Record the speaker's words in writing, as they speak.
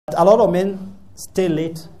A lot of men stay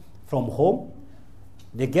late from home.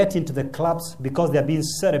 They get into the clubs because they are being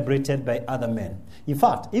celebrated by other men. In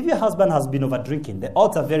fact, if your husband has been over drinking, the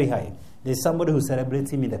odds are very high. There's somebody who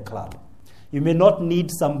celebrates him in the club. You may not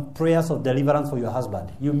need some prayers of deliverance for your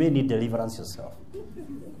husband. You may need deliverance yourself.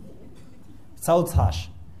 Sounds harsh.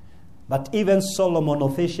 But even Solomon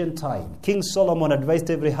of ancient time, King Solomon advised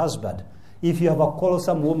every husband, if you have a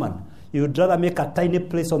quarrelsome woman, you would rather make a tiny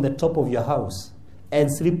place on the top of your house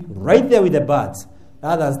and sleep right there with the birds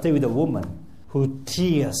rather than stay with a woman who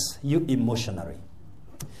tears you emotionally.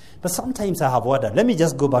 But sometimes I have wondered, let me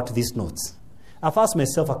just go back to these notes. I've asked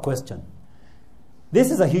myself a question.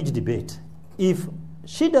 This is a huge debate. If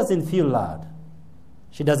she doesn't feel loved,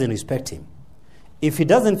 she doesn't respect him. If he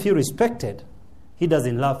doesn't feel respected, he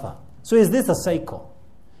doesn't love her. So is this a cycle?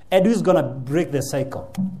 And who's going to break the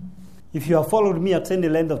cycle? If you have followed me at any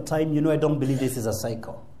length of time, you know I don't believe this is a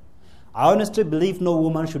cycle. I honestly believe no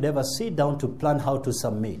woman should ever sit down to plan how to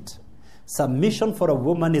submit. Submission for a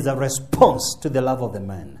woman is a response to the love of the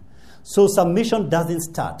man. So submission doesn't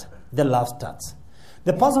start, the love starts.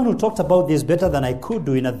 The person who talked about this better than I could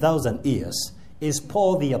do in 1,000 years is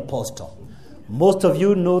Paul the Apostle. Most of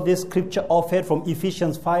you know this scripture offered from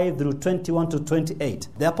Ephesians 5 through 21 to 28.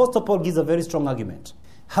 The Apostle Paul gives a very strong argument.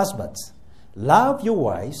 Husbands, love your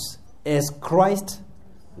wives as Christ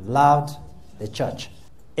loved the church.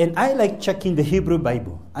 And I like checking the Hebrew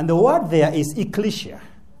Bible. And the word there is ecclesia,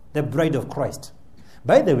 the bride of Christ.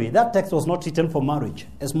 By the way, that text was not written for marriage,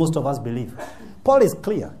 as most of us believe. Paul is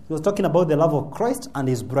clear. He was talking about the love of Christ and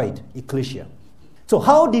his bride, ecclesia. So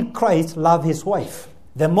how did Christ love his wife?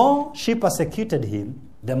 The more she persecuted him,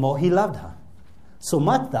 the more he loved her. So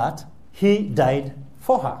much that he died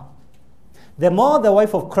for her. The more the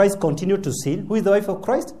wife of Christ continued to sin, who is the wife of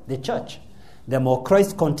Christ? The church. The more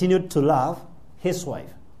Christ continued to love his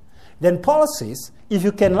wife. Then Paul says, if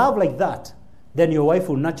you can love like that, then your wife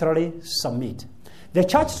will naturally submit. The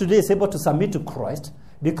church today is able to submit to Christ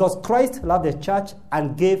because Christ loved the church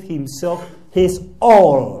and gave himself his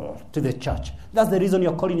all to the church. That's the reason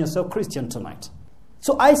you're calling yourself Christian tonight.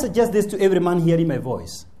 So I suggest this to every man hearing my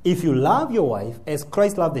voice. If you love your wife as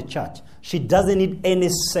Christ loved the church, she doesn't need any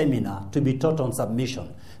seminar to be taught on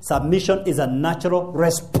submission. Submission is a natural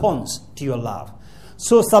response to your love.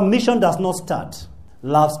 So submission does not start.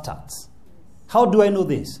 Love starts. How do I know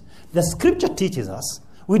this? The scripture teaches us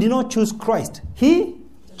we did not choose Christ. He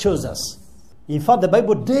chose us. In fact, the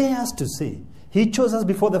Bible dares to say he chose us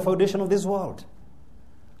before the foundation of this world.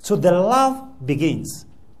 So the love begins.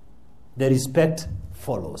 The respect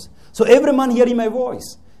follows. So every man hearing my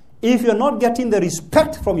voice, if you're not getting the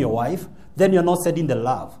respect from your wife, then you're not setting the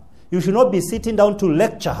love. You should not be sitting down to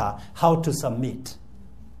lecture her how to submit.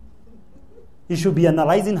 You should be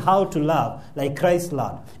analyzing how to love like Christ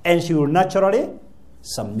loved, and she will naturally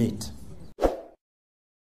submit.